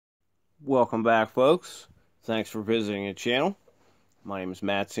Welcome back, folks. Thanks for visiting the channel. My name is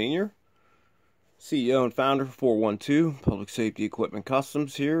Matt Sr., CEO and founder of 412 Public Safety Equipment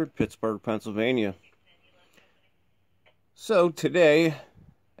Customs here in Pittsburgh, Pennsylvania. So today,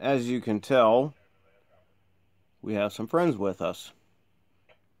 as you can tell, we have some friends with us.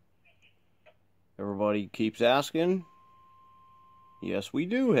 Everybody keeps asking. Yes, we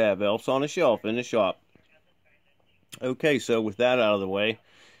do have elves on a shelf in the shop. Okay, so with that out of the way,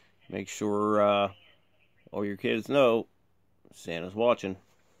 make sure all your kids know Santa's watching.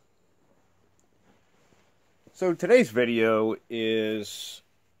 So today's video is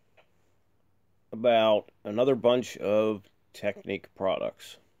about another bunch of TecNiq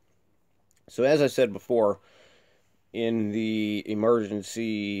products. So as I said before, in the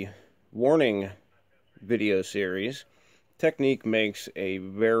emergency warning video series, TecNiq makes a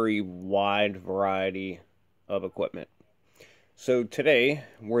very wide variety of equipment. So today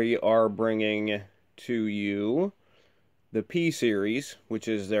we are bringing to you the P series, which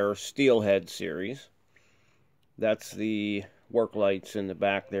is their steelhead series. That's the work lights in the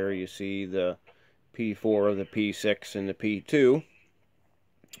back there. You see the P4, the P6, and the P2.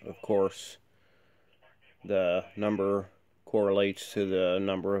 Of course, the number correlates to the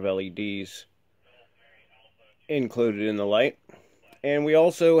number of LEDs included in the light. And we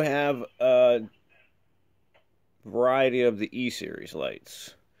also have a variety of the E-series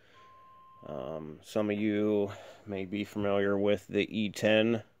lights. Some of you may be familiar with the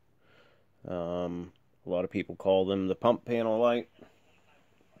E10. A lot of people call them the pump panel light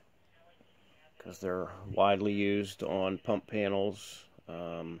because they're widely used on pump panels.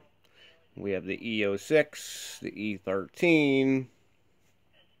 We have the E06, the E13,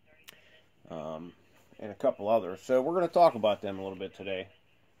 and a couple others. So we're going to talk about them a little bit today.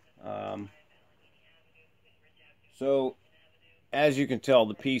 So as you can tell,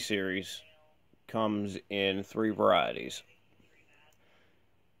 the P series comes in 3 varieties.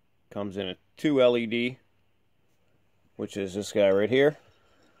 Comes in a 2 LED, which is this guy right here.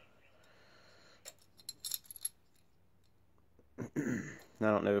 I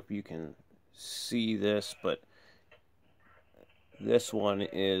don't know if you can see this, but this one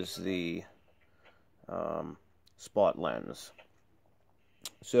is the spot lens.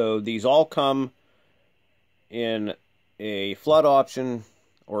 So these all come in a flood option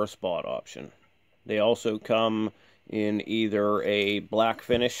or a spot option. They also come in either a black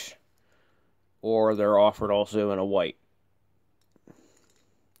finish or they're offered also in a white.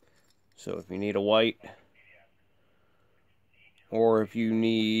 So if you need a white, or if you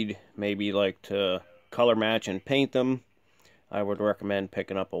need maybe like to color match and paint them, I would recommend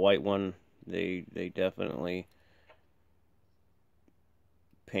picking up a white one. They definitely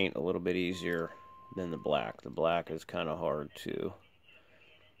paint a little bit easier than the black. The black is kind of hard to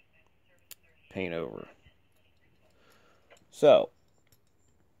paint over. So,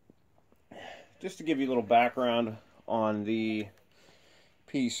 just to give you a little background on the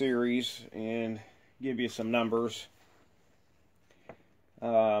P series and give you some numbers.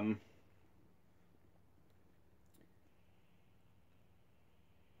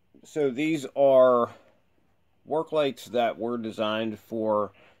 So these are work lights that were designed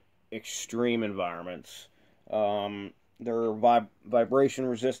for extreme environments. They're vibration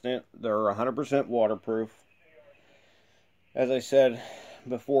resistant. They're 100% waterproof. As I said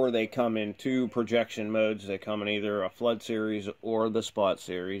before, they come in 2 projection modes. They come in either a flood series or the spot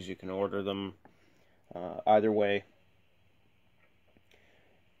series. You can order them either way.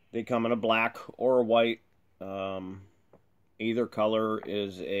 They come in a black or a white. Either color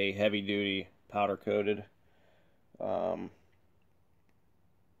is a heavy-duty powder coated.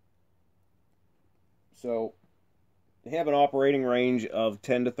 So they have an operating range of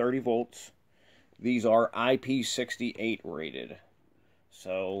 10 to 30 volts. These are IP68 rated.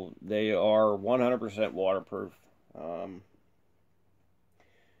 So they are 100% waterproof.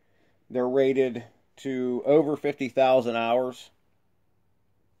 They're rated to over 50,000 hours.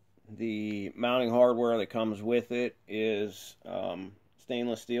 The mounting hardware that comes with it is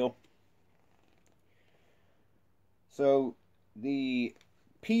stainless steel. So the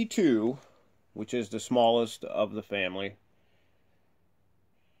P2, which is the smallest of the family,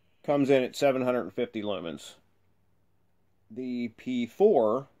 comes in at 750 lumens. The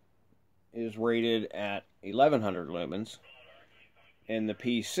P4 is rated at 1100 lumens. And the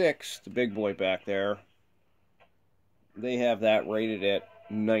P6, the big boy back there, they have that rated at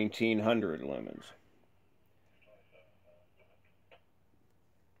 1900 lumens.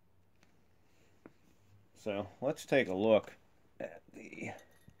 So let's take a look at the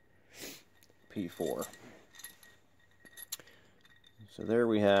P4. So there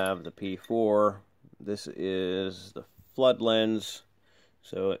we have the P4. This is the flood lens,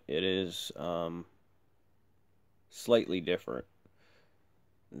 so it is slightly different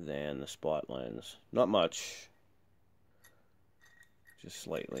than the spot lens. Not much, just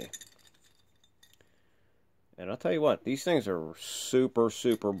slightly. And I'll tell you what, these things are super,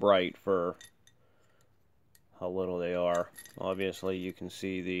 super bright for how little they are. Obviously, you can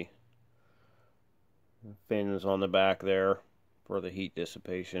see the fins on the back there for the heat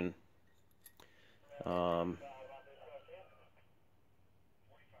dissipation.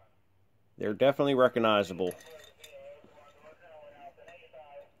 They're definitely recognizable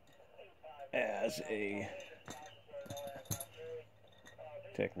as a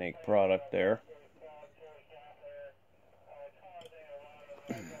TecNiq product there.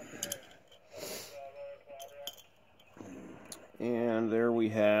 And there we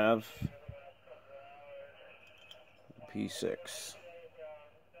have P6.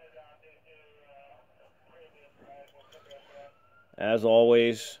 As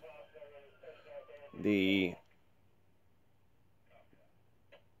always, the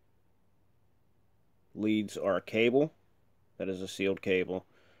leads are a cable. That is a sealed cable.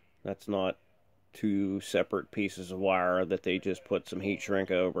 That's not two separate pieces of wire that they just put some heat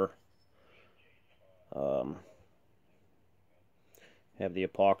shrink over. Have the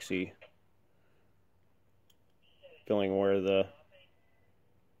epoxy filling where the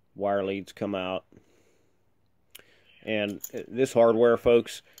wire leads come out. And this hardware,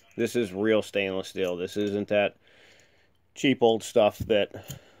 folks, this is real stainless steel. This isn't that cheap old stuff that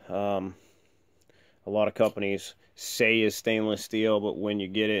a lot of companies say is stainless steel, but when you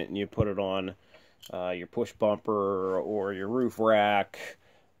get it and you put it on your push bumper or your roof rack,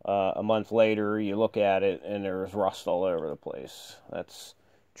 a month later you look at it and there's rust all over the place. That's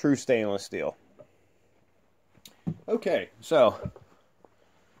true stainless steel. Okay, so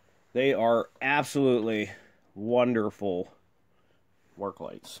they are absolutely wonderful work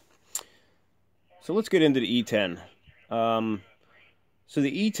lights. So let's get into the E10. So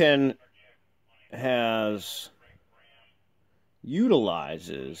the E10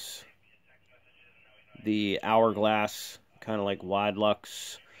 utilizes the hourglass, kind of like wide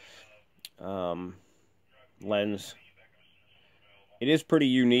lux lens. It is pretty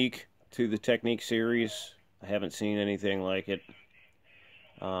unique to the TecNiq series. I haven't seen anything like it.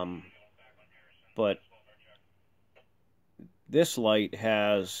 But this light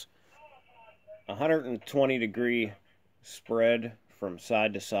has 120-degree spread from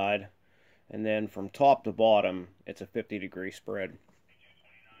side to side, and then from top to bottom it's a 50-degree spread.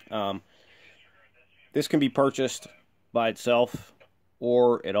 This can be purchased by itself,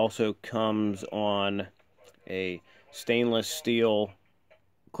 or it also comes on a stainless steel,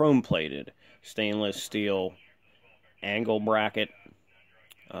 chrome plated stainless steel angle bracket.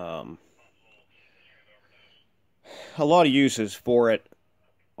 A lot of uses for it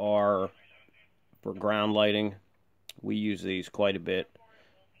are for ground lighting. We use these quite a bit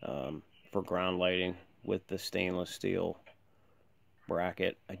for ground lighting with the stainless steel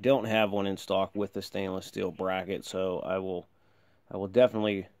bracket. I don't have one in stock with the stainless steel bracket, so I will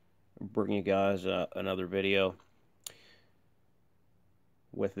definitely bring you guys another video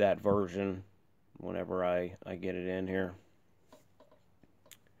with that version whenever I get it in here.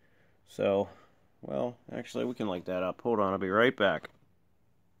 So, well, actually we can light that up. Hold on, I'll be right back.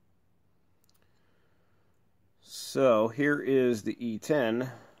 So here is the E10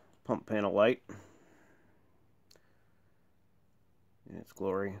 pump panel light in its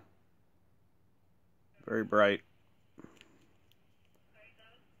glory. Very bright.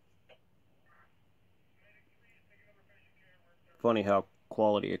 Funny how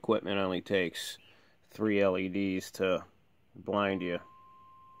quality equipment only takes 3 LEDs to blind you.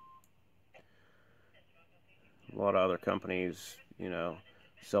 A lot of other companies, you know,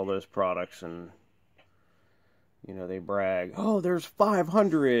 sell those products and, you know, they brag, oh, there's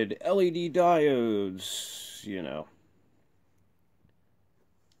 500 LED diodes, you know.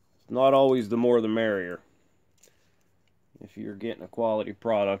 Not always the more the merrier. If you're getting a quality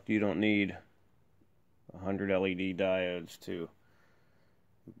product, you don't need 100 LED diodes to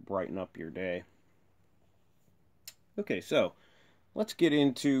brighten up your day. Okay, so let's get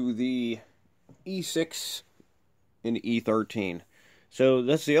into the E6 and the E13. So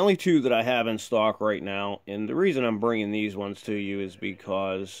that's the only two that I have in stock right now, and the reason I'm bringing these ones to you is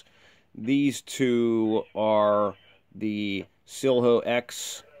because these two are the Silho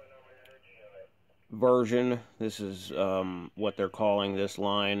X version. This is what they're calling this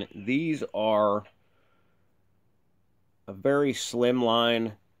line. These are a very slim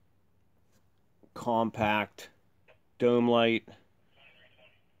line, compact dome light.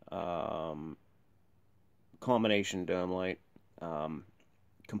 combination dome light,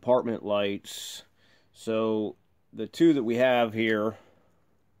 compartment lights. So the two that we have here,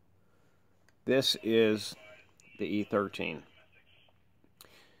 this is the E13.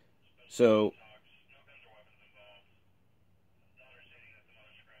 So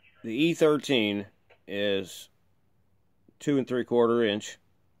the E13 is 2 3/4 inch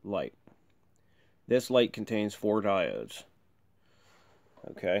light. This light contains 4 diodes.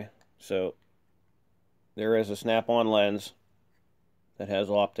 Okay, so there is a snap-on lens that has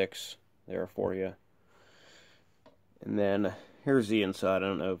optics there for you. And then here's the inside. I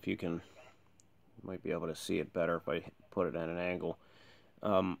don't know if you might be able to see it better if I put it at an angle.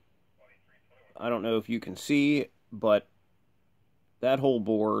 I don't know if you can see, but that whole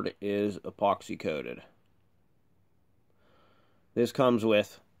board is epoxy coated. This comes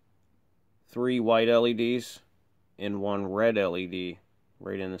with 3 white LEDs and 1 red LED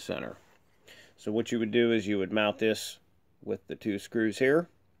right in the center. So what you would do is you would mount this with the 2 screws here.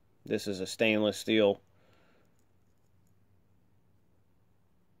 This is a stainless steel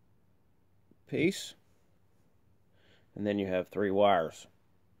piece. And then you have 3 wires.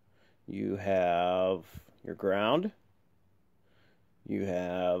 You have your ground. You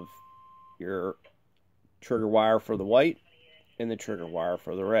have your trigger wire for the white and the trigger wire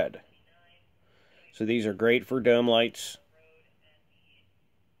for the red. So these are great for dome lights.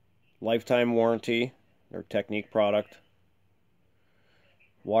 Lifetime warranty. They're TecNiq product.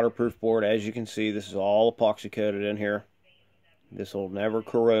 Waterproof board. As you can see, this is all epoxy coated in here. This will never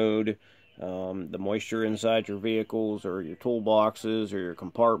corrode. The moisture inside your vehicles or your toolboxes or your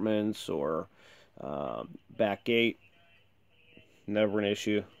compartments or back gate, never an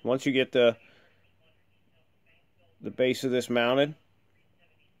issue. Once you get the base of this mounted,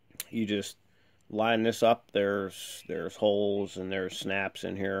 you just line this up. There's holes and there's snaps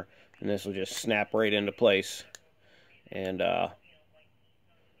in here, and this will just snap right into place. And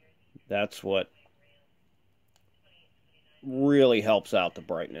that's what really helps out the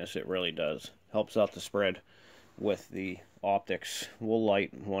brightness. It really does. Helps out the spread with the optics. We'll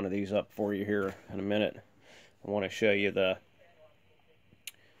light one of these up for you here in a minute. I want to show you the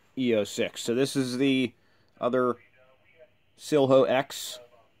E06. So this is the other Silho X.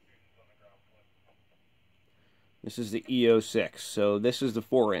 This is the E06. So this is the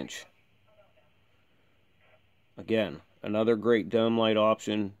 4-inch. Again, another great dome light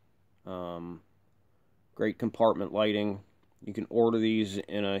option. Great compartment lighting. You can order these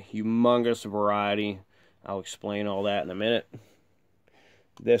in a humongous variety. I'll explain all that in a minute.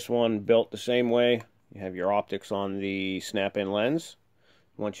 This one built the same way. You have your optics on the snap-in lens.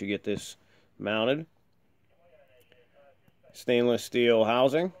 Once you get this mounted, stainless steel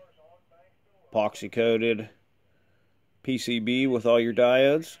housing, epoxy coated PCB with all your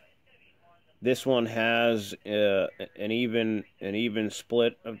diodes. This one has an even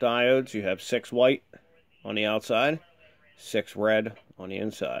split of diodes. You have 6 white on the outside, 6 red on the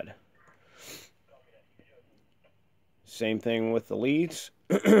inside. Same thing with the leads.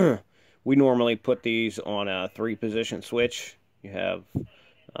 We normally put these on a 3-position switch. You have,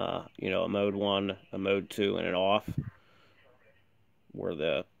 a mode 1, a mode 2, and an off, where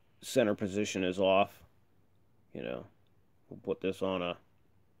the center position is off. We'll put this on a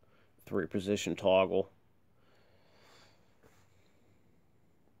 3-position toggle.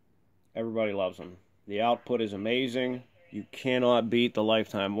 Everybody loves them. The output is amazing. You cannot beat the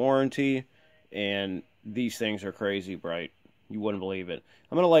lifetime warranty, and these things are crazy bright. You wouldn't believe it.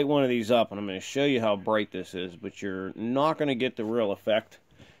 I'm going to light one of these up, and I'm going to show you how bright this is, but you're not going to get the real effect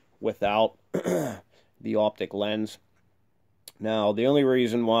without the optic lens. Now, the only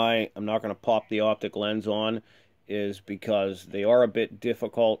reason why I'm not going to pop the optic lens on is because they are a bit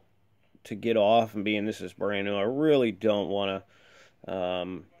difficult to get off, and being this is brand new, I really don't want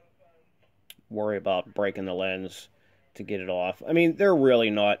to worry about breaking the lens to get it off. I mean, they're really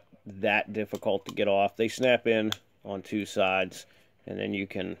not that difficult to get off. They snap in on 2 sides, and then you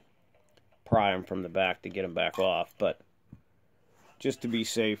can pry them from the back to get them back off. But just to be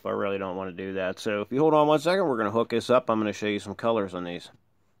safe, I really don't want to do that. So if you hold on 1 second, we're going to hook this up. I'm going to show you some colors on these.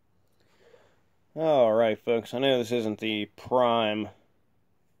 Alright, folks, I know this isn't the prime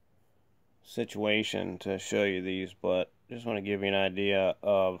situation to show you these, but just want to give you an idea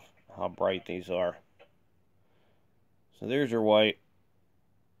of how bright these are. So there's your white.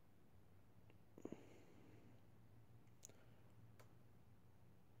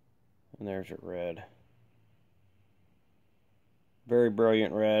 And there's your red. Very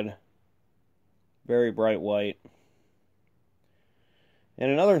brilliant red. Very bright white.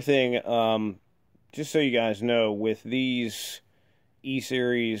 And another thing, just so you guys know, with these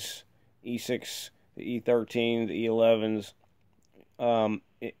E-Series, E6 the E13, the E11s.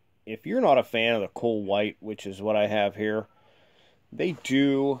 If you're not a fan of the cool white, which is what I have here, they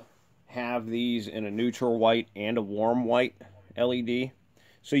do have these in a neutral white and a warm white LED.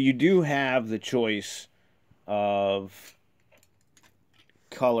 So you do have the choice of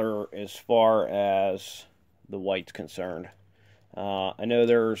color as far as the white's concerned. I know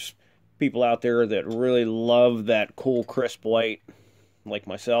there's people out there that really love that cool crisp white, like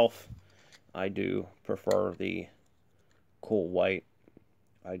myself. I do prefer the cool white.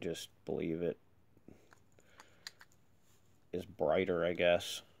 I just believe it is brighter, I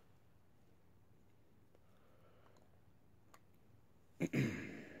guess.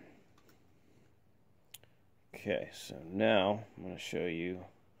 Okay, so now I'm going to show you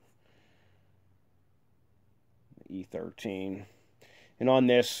the E13. And on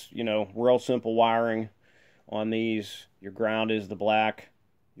this, you know, real simple wiring. On these, your ground is the black,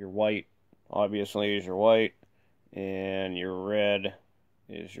 your white obviously is your white, and your red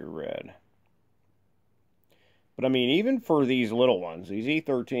is your red. But I mean, even for these little ones, these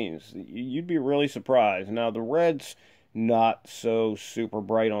E13s, you'd be really surprised. Now, the red's not so super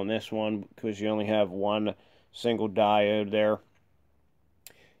bright on this one because you only have one single diode there.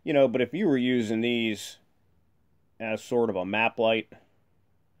 You know, but if you were using these as sort of a map light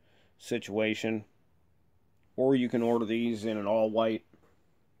situation, or you can order these in an all white,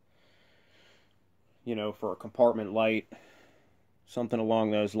 you know, for a compartment light, something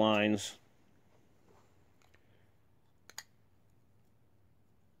along those lines.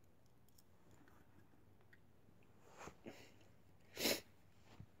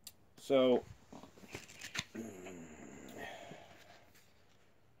 So,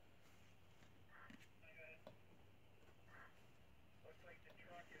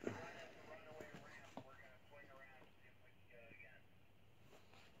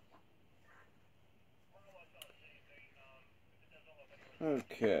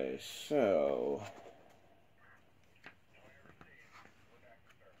 okay, so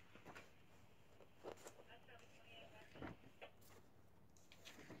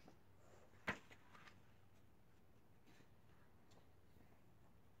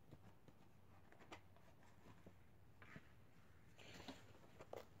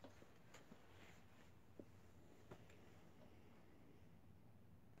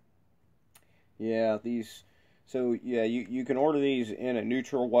yeah, these, so yeah, you can order these in a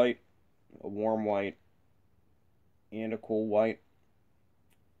neutral white, a warm white, and a cool white.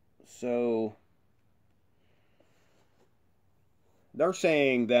 So they're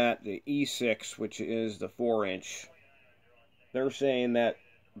saying that the E6, which is the 4-inch, they're saying that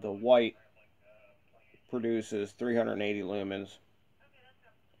the white produces 380 lumens.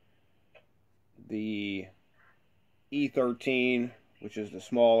 The E13, which is the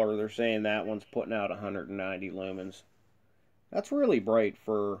smaller, they're saying that one's putting out 190 lumens. That's really bright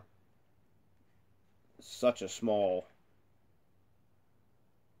for such a small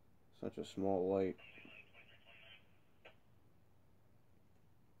light.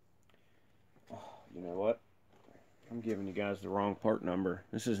 Oh, you know what? I'm giving you guys the wrong part number.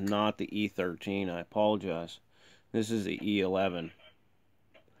 This is not the E13. I apologize. This is the E11.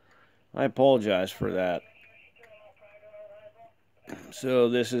 I apologize for that. So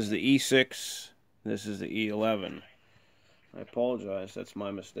this is the E6. This is the E11. I apologize. That's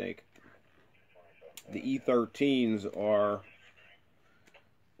my mistake. The E13s are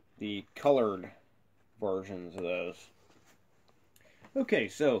the colored versions of those. Okay,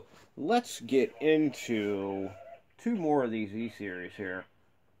 so let's get into two more of these E-series here.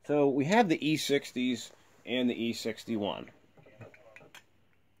 So we have the E60s and the E61.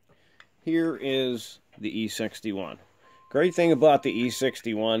 Here is the E61. Great thing about the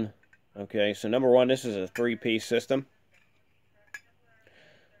E61, okay, so number one, this is a 3-piece system.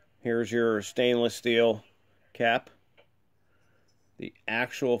 Here's your stainless steel cap. The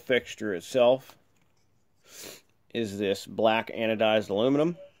actual fixture itself is this black anodized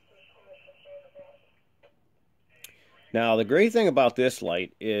aluminum. Now, the great thing about this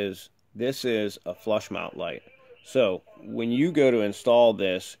light is this is a flush mount light. So, when you go to install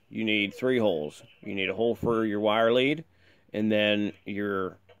this, you need 3 holes. You need a hole for your wire lead, and then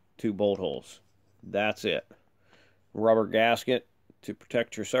your 2 bolt holes. That's it. Rubber gasket to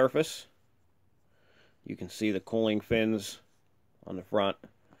protect your surface. You can see the cooling fins on the front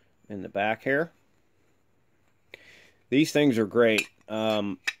and the back here. These things are great.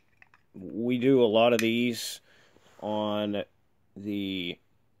 We do a lot of these on the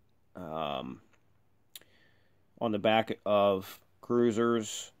back of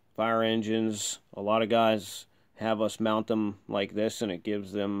cruisers, fire engines. A lot of guys have us mount them like this, and it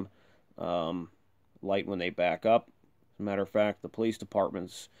gives them light when they back up. As a matter of fact, the police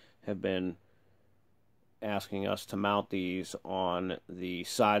departments have been asking us to mount these on the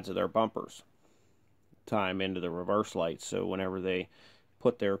sides of their bumpers, tie them into the reverse lights, so whenever they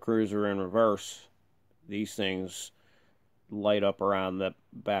put their cruiser in reverse, these things light up around the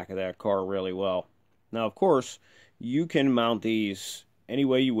back of that car really well. Now, of course, you can mount these any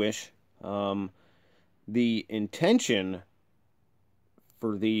way you wish. The intention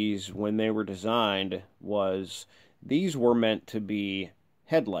for these, when they were designed, was these were meant to be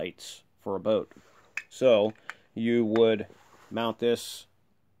headlights for a boat. So you would mount this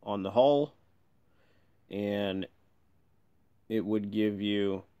on the hull, and it would give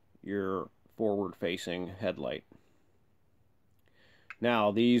you your forward-facing headlight.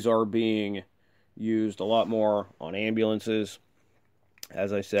 Now, these are being used a lot more on ambulances,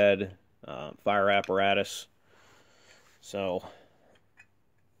 as I said, fire apparatus. So,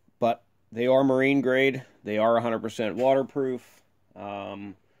 but they are marine grade. They are 100% waterproof.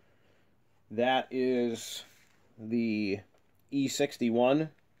 That is the E61.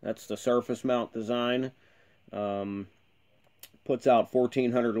 That's the surface mount design. Puts out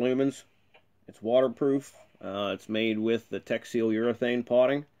 1400 lumens. It's waterproof. It's made with the TecNiq urethane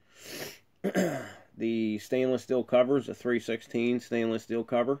potting. The stainless steel cover is a 316 stainless steel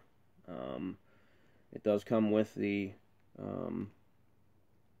cover. It does come with the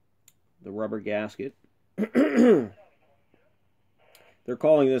rubber gasket. They're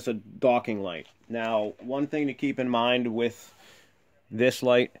calling this a docking light. Now, one thing to keep in mind with this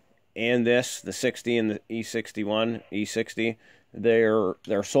light and this, the 60 and the E61, E60,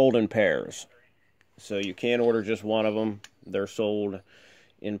 they're sold in pairs. So you can't order just one of them. They're sold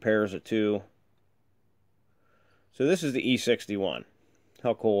in pairs of two. So this is the E61.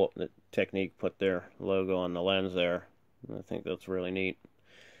 How cool that TecNiq put their logo on the lens there. I think that's really neat.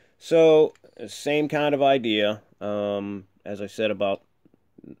 So, same kind of idea, as I said about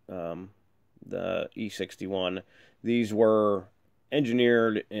the E61. These were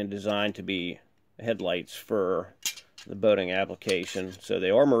engineered and designed to be headlights for the boating application. So they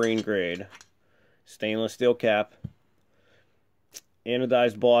are marine grade. Stainless steel cap.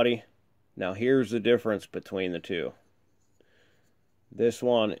 Anodized body. Now here's the difference between the two. This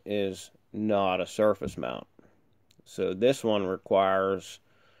one is not a surface mount. So this one requires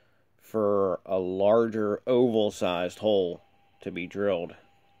for a larger oval-sized hole to be drilled.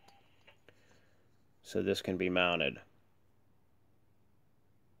 So this can be mounted.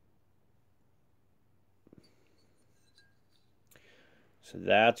 So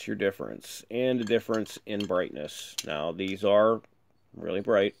that's your difference, and the difference in brightness. Now these are really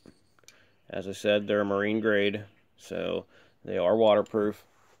bright. As I said, they're marine grade, so they are waterproof.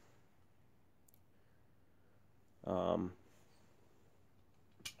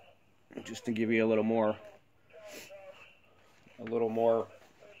 Just to give you a little more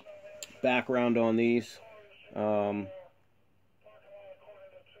background on these.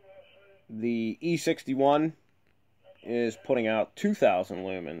 The E61 is putting out 2,000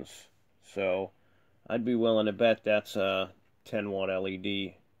 lumens, so I'd be willing to bet that's a 10-watt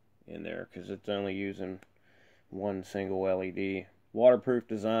LED in there, because it's only using one single LED. Waterproof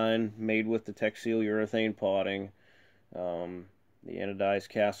design, made with the TecNiq urethane potting. The anodized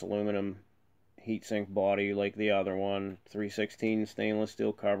cast aluminum heatsink body like the other one. 316 stainless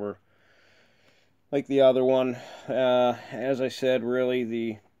steel cover like the other one. As I said, really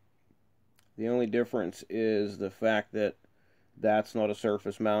the only difference is the fact that that's not a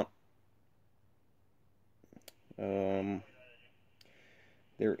surface mount. There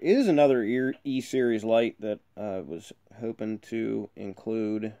is another E-series light that I was hoping to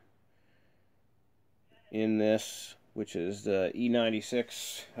include in this, which is the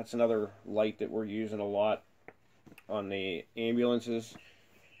E96. That's another light that we're using a lot on the ambulances.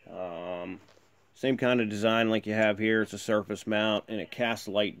 Same kind of design like you have here. It's a surface mount, and it casts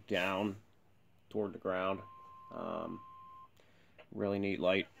light down toward the ground. Really neat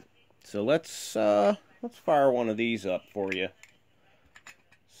light. So let's fire one of these up for you.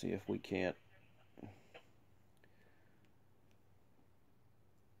 See if we can't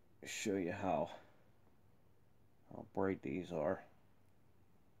show you how bright these are.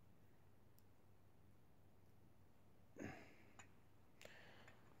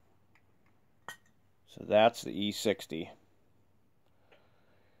 So that's the E60.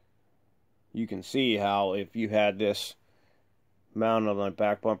 You can see how if you had this mounted on the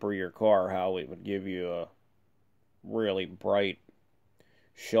back bumper of your car, how it would give you a really bright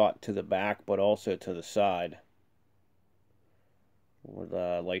shot to the back, but also to the side. Would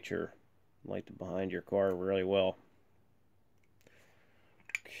light behind your car really well.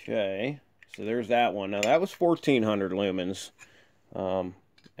 Okay, So there's that one. Now that was 1400 lumens,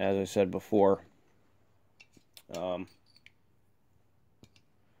 as I said before. Now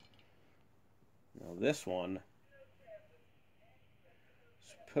this one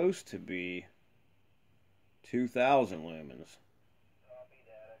is supposed to be 2000 lumens.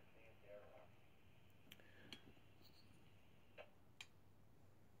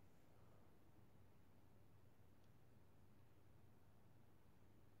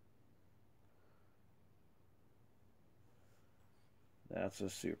 That's a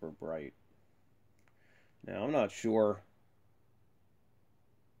super bright. Now I'm not sure.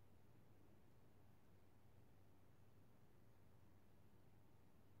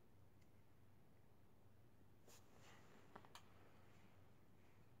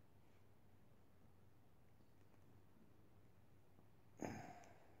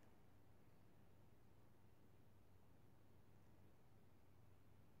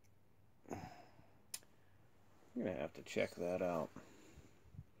 I'm gonna have to check that out.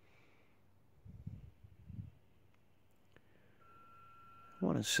 I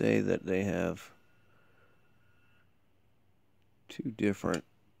want to say that they have two different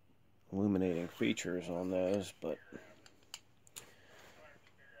illuminating features on those, but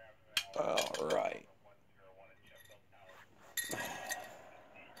all right.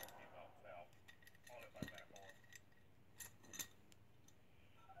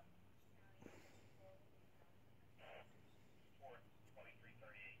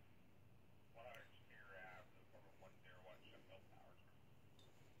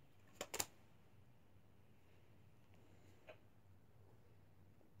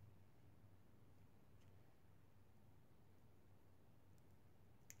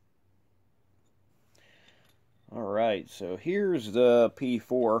 Alright, so here's the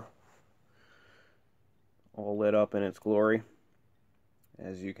P4 all lit up in its glory,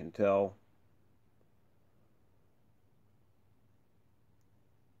 as you can tell.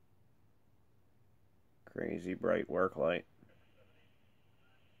 Crazy bright work light.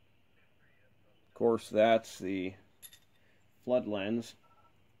 Of course, that's the flood lens.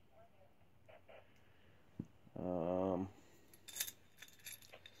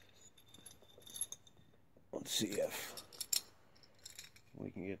 Let's see if we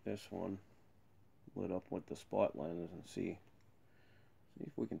can get this one lit up with the spot lens and see if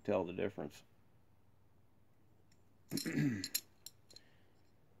we can tell the difference.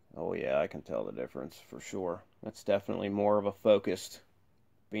 Oh yeah, I can tell the difference for sure. That's definitely more of a focused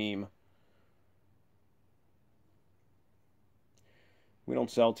beam. We don't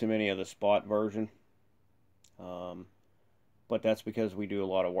sell too many of the spot version, but that's because we do a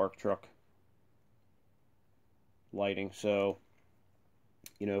lot of work truck lighting. So,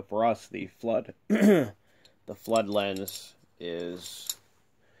 you know, for us, the flood the flood lens is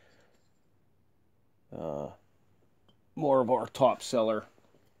more of our top seller.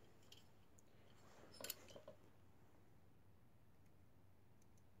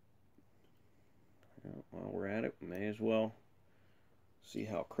 While we're at it, we may as well see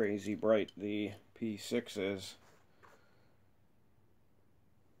how crazy bright the P6 is.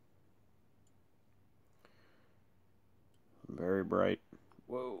 Very bright.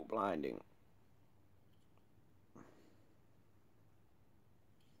 Whoa, blinding.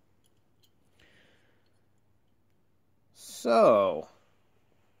 So,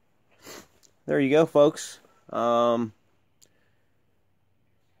 there you go, folks.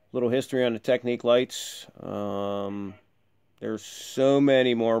 Little history on the TecNiq lights. There's so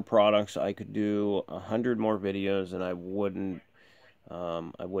many more products. I could do 100 more videos, and I wouldn't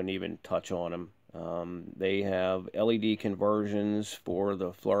even touch on them. They have LED conversions for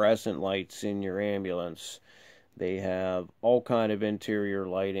the fluorescent lights in your ambulance. They have all kind of interior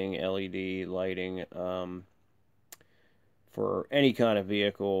lighting, LED lighting for any kind of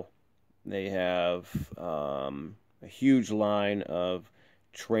vehicle. They have a huge line of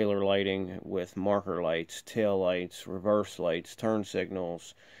trailer lighting with marker lights, tail lights, reverse lights, turn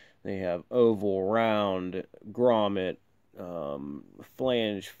signals. They have oval, round, grommet,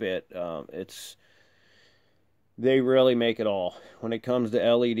 flange fit. They really make it all. When it comes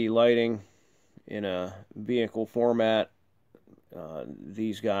to LED lighting in a vehicle format,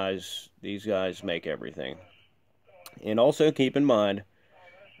 these guys make everything. And also keep in mind,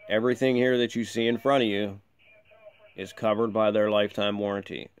 everything here that you see in front of you is covered by their lifetime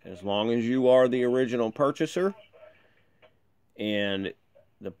warranty. As long as you are the original purchaser and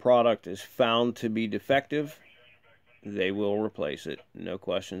the product is found to be defective, they will replace it. No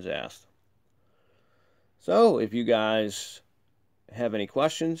questions asked. So, if you guys have any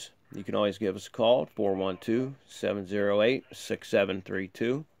questions, you can always give us a call at 412-708-6732.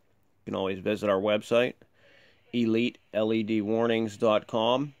 You can can always visit our website,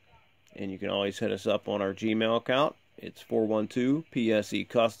 eliteledwarnings.com, and you can always hit us up on our Gmail account. It's 412 PSE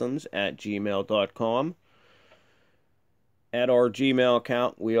Kustomz at gmail.com. At our Gmail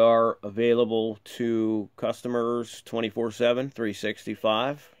account, we are available to customers 24/7,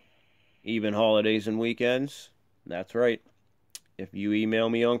 365, even holidays and weekends. That's right. If you email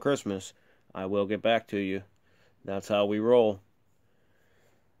me on Christmas, I will get back to you. That's how we roll.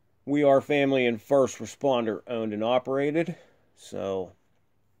 We are family and first responder owned and operated, so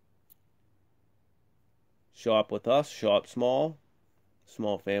shop with us, shop small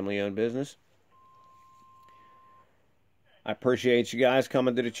family owned business. I appreciate you guys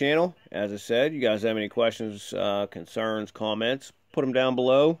coming to the channel. As I said, you guys have any questions, concerns, comments, put them down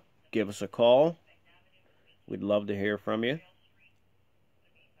below. Give us a call. We'd love to hear from you.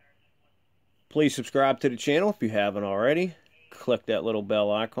 Please subscribe to the channel if you haven't already. Click that little bell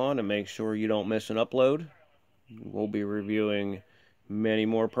icon to make sure you don't miss an upload. We'll be reviewing many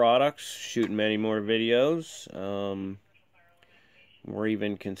more products, shooting many more videos. We're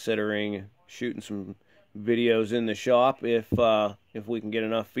even considering shooting some videos in the shop if we can get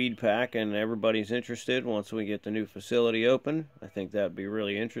enough feedback and everybody's interested once we get the new facility open. I think that'd be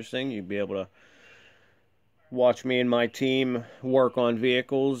really interesting. You'd be able to watch me and my team work on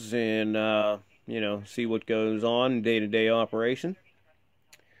vehicles and you know, see what goes on day-to-day operation.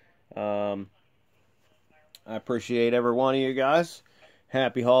 I appreciate every one of you guys.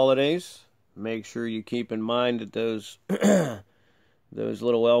 Happy holidays. Make sure you keep in mind that those those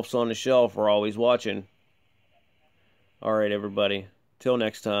little elves on the shelf are always watching. All right, everybody. Till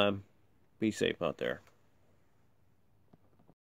next time, be safe out there.